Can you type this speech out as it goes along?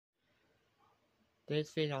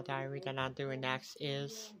This video diary that I'm doing next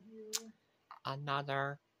is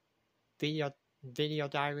another video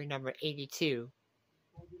diary number 82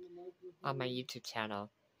 on my YouTube channel.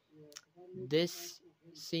 This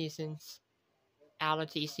season's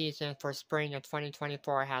allergy season for spring of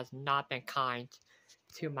 2024 has not been kind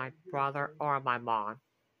to my brother or my mom.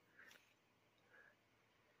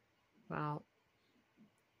 Well,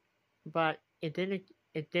 but it didn't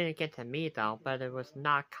get to me though, but it was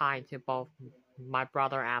not kind to both my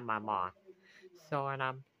brother and my mom. So, and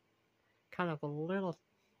I'm kind of a little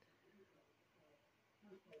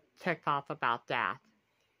ticked off about that,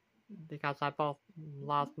 because I both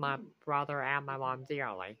lost my brother and my mom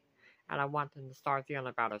dearly, and I want them to start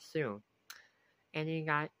feeling better soon. Any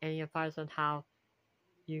advice on how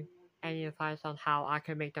I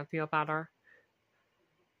can make them feel better?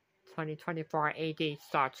 2024 AD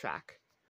Star Trek.